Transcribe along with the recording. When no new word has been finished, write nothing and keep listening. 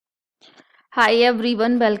Hi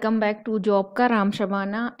everyone, welcome back to Jobkar. I'm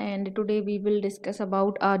Shabana and today we will discuss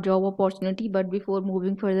about our job opportunity. But before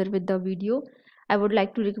moving further with the video, I would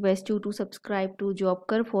like to request you to subscribe to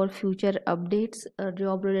Jobkar for future updates,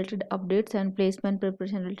 job related updates and placement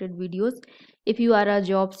preparation related videos. If you are a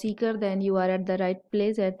job seeker, then you are at the right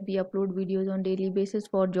place as we upload videos on daily basis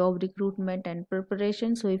for job recruitment and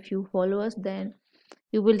preparation. So if you follow us, then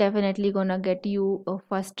you will definitely gonna get you a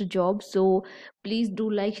first job. So please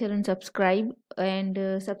do like, share and subscribe, and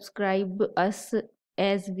subscribe us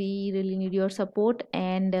as we really need your support,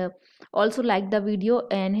 and also like the video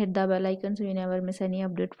and hit the bell icon so you never miss any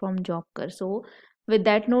update from Jobker. So with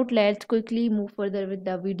that note, let's quickly move further with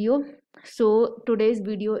the video. So today's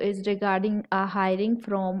video is regarding hiring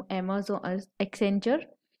from Amazon, Accenture.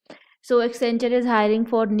 So Accenture is hiring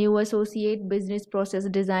for new associate business process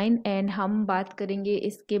design and हम बात करेंगे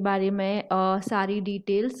इसके बारे में सारी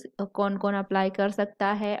details, कौन कौन apply कर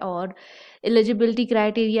सकता है और एलिजिबिलिटी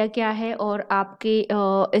क्राइटेरिया क्या है और आपके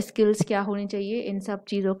स्किल्स क्या होनी चाहिए, इन सब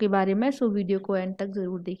चीज़ों के बारे में. सो वीडियो को एंड तक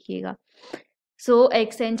ज़रूर देखिएगा. So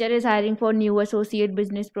Accenture is hiring for new associate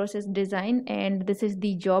business process design, and this is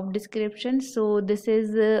the job description. So this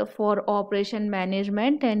is for operation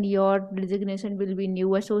management, and your designation will be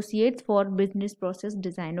new associates for business process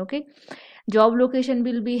design. Okay. Job location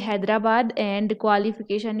will be Hyderabad, and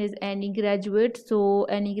qualification is any graduate. So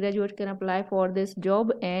any graduate can apply for this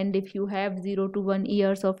job, and if you have 0 to 1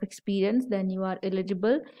 years of experience, then you are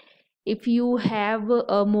eligible. If you have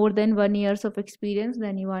more than 1 years of experience,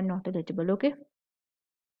 then you are not eligible. Okay.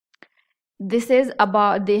 This is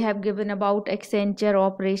about, they have given about Accenture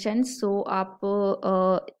operations. So आप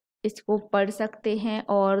इसको पढ़ सकते हैं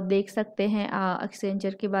और देख सकते हैं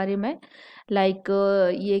Accenture के बारे में, लाइक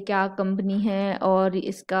ये क्या कंपनी है और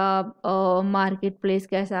इसका मार्केट प्लेस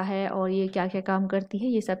कैसा है और ये क्या क्या काम करती है,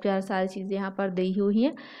 ये सब सारी चीज़ें यहाँ पर दी हुई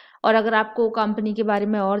हैं. और अगर आपको कंपनी के बारे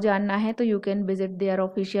में और जानना है तो you can visit there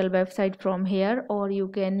official website from here, और you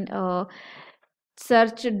can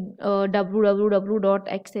search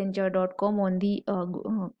www.accenture.com on the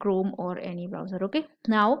Chrome or any browser. Okay.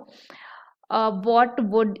 Now what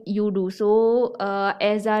would you do? So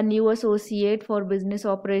as a new associate for business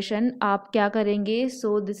operation, आप क्या करेंगे?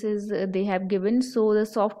 So this is they have given. So the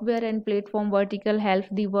software and platform vertical help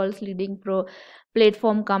the world's leading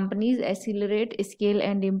platform companies accelerate, scale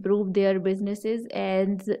and improve their businesses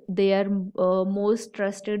as their most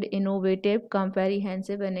trusted, innovative,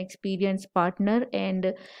 comprehensive and experienced partner.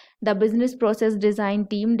 And the business process design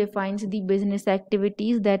team defines the business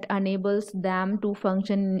activities that enables them to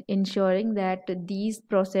function, ensuring that these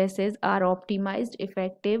processes are optimized,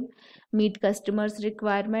 effective, meet customers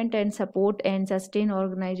requirement and support and sustain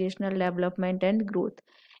organizational development and growth.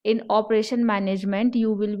 In operation management,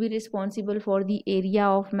 you will be responsible for the area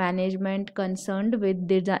of management concerned with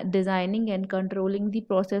designing and controlling the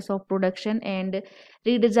process of production and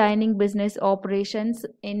redesigning business operations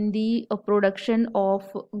in the production of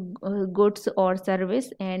goods or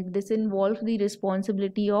service. And this involves the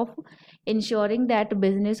responsibility of ensuring that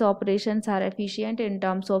business operations are efficient in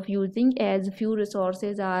terms of using as few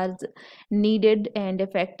resources as needed and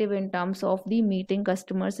effective in terms of the meeting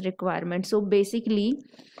customers requirements. So basically,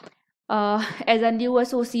 as a new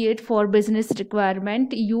associate for business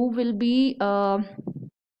requirement, you will be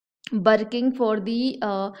working for the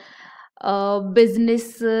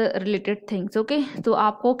business related things. Okay. तो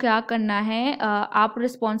आपको क्या करना है, आप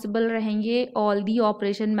responsible रहेंगे all the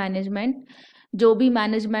operation management, जो भी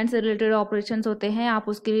management से रिलेटेड ऑपरेशंस होते हैं आप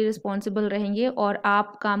उसके लिए रिस्पॉन्सिबल रहेंगे, और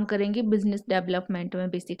आप काम करेंगे बिजनेस डेवलपमेंट में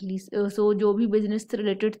बेसिकली. सो जो भी बिजनेस से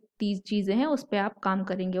रिलेटेड चीज़ें हैं उस पर आप काम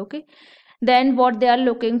करेंगे. Okay. Then what they are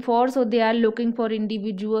looking for, so they are looking for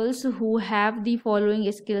individuals who have the following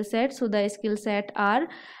skill set. So the skill set are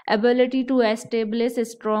ability to establish a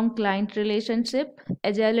strong client relationship,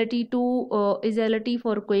 agility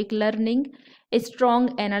for quick learning, strong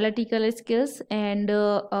analytical skills, and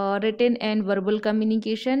written and verbal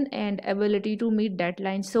communication, and ability to meet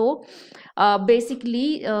deadlines. So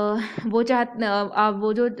basically वो जो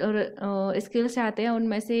skills चाहते हैं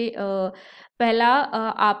उनमें से पहला,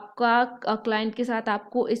 आपका client के साथ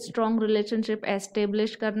आपको स्ट्रॉन्ग रिलेशनशिप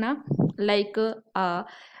एस्टेब्लिश करना. लाइक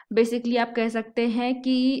बेसिकली आप कह सकते हैं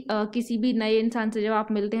कि किसी भी नए इंसान से जब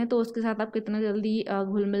आप मिलते हैं तो उसके साथ आप कितना जल्दी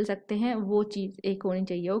घुल मिल सकते हैं, वो चीज़ एक होनी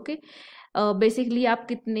चाहिए. ओके. बेसिकली आप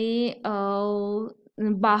कितने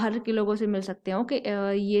बाहर के लोगों से मिल सकते हैं. ओके.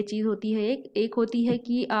 ये चीज़ होती है. एक होती है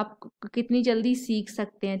कि आप कितनी जल्दी सीख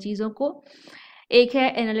सकते हैं चीज़ों को. एक है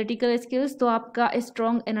एनालिटिकल स्किल्स, तो आपका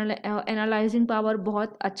स्ट्रॉन्ग एनालाइजिंग पावर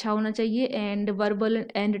बहुत अच्छा होना चाहिए, and verbal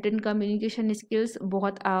and written communication skills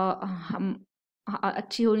बहुत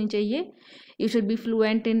अच्छी होनी चाहिए. You should be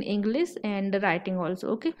fluent in English and writing also.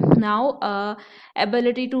 Okay. Now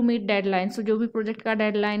ability to meet deadline. So जो भी प्रोजेक्ट का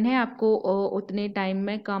डेडलाइन है आपको उतने टाइम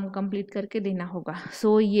में काम कंप्लीट करके देना होगा.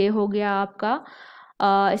 So ये हो गया आपका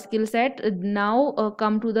skill set. Now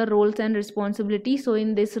come to the roles and responsibilities. So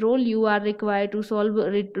in this role you are required to solve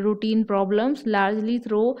routine problems largely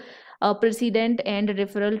through precedent and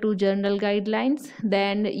referral to journal guidelines.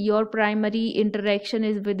 Then your primary interaction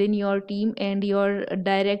is within your team and your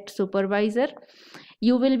direct supervisor.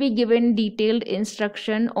 You will be given detailed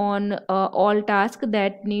instruction on all tasks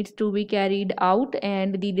that needs to be carried out,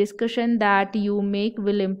 and the discussion that you make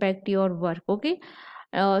will impact your work. Okay.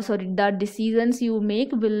 Sorry, the decisions you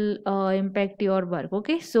make will impact your work.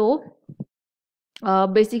 Okay. So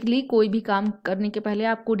basically कोई भी काम करने के पहले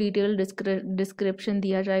आपको detail description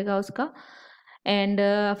दिया जाएगा उसका. एंड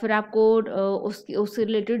फिर आपको उससे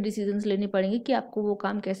रिलेटेड डिसीजंस लेने पड़ेंगे कि आपको वो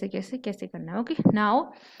काम कैसे कैसे कैसे करना है. Okay. Now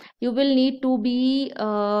you will need to be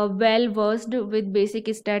well versed with basic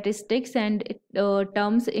statistics and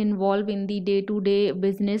terms involved in the day-to-day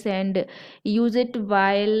business, and use it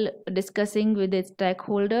while discussing with its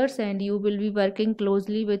stakeholders. And you will be working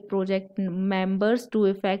closely with project members to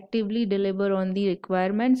effectively deliver on the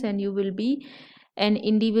requirements, and you will be an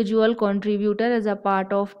individual contributor as a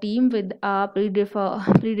part of team with a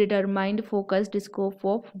predetermined focused scope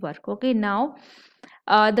of work. Okay. Now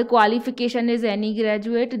the qualification is any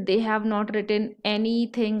graduate. They have not written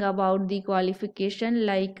anything about the qualification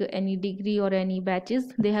like any degree or any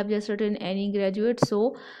batches. They have just written any graduate.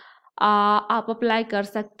 So आप apply कर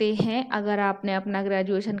सकते हैं अगर आपने अपना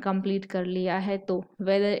graduation complete कर लिया है तो,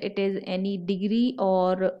 whether it is any degree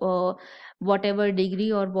और whatever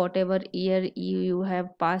degree or whatever year you have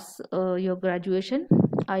passed your graduation.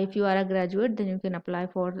 If you are a graduate, then you can apply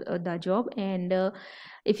for the job. And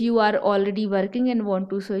if you are already working and want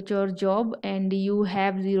to switch your job and you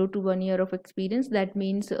have 0 to 1 year of experience, that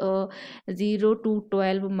means 0 to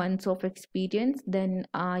 12 months of experience, then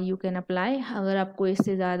you can apply. अगर आपको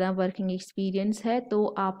इससे ज़्यादा working experience है तो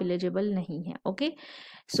आप eligible नहीं है. Okay.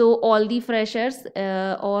 So all the freshers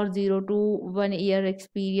or 0 to 1 year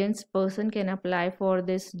experience person can apply for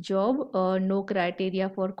this job. No criteria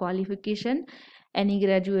for qualification. Any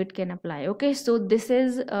graduate can apply. Okay. So this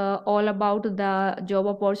is all about the job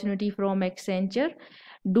opportunity from Accenture.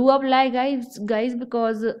 Do apply, guys,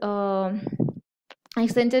 because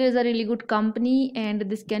Accenture is a really good company and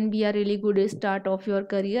this can be a really good start of your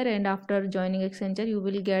career. And after joining Accenture you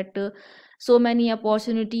will get so many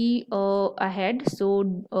opportunity ahead. So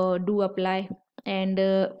do apply and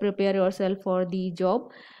prepare yourself for the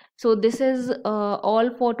job. So this is all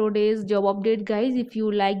for today's job update, guys. If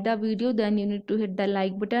you like the video, then you need to hit the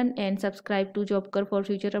like button and subscribe to Jobker for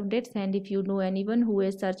future updates. And if you know anyone who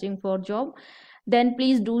is searching for job, then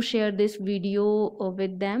please do share this video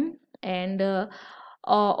with them. And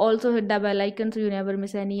also hit the bell icon so you never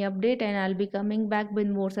miss any update, and I'll be coming back with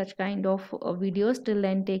more such kind of videos. Till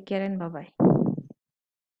then, take care and bye bye.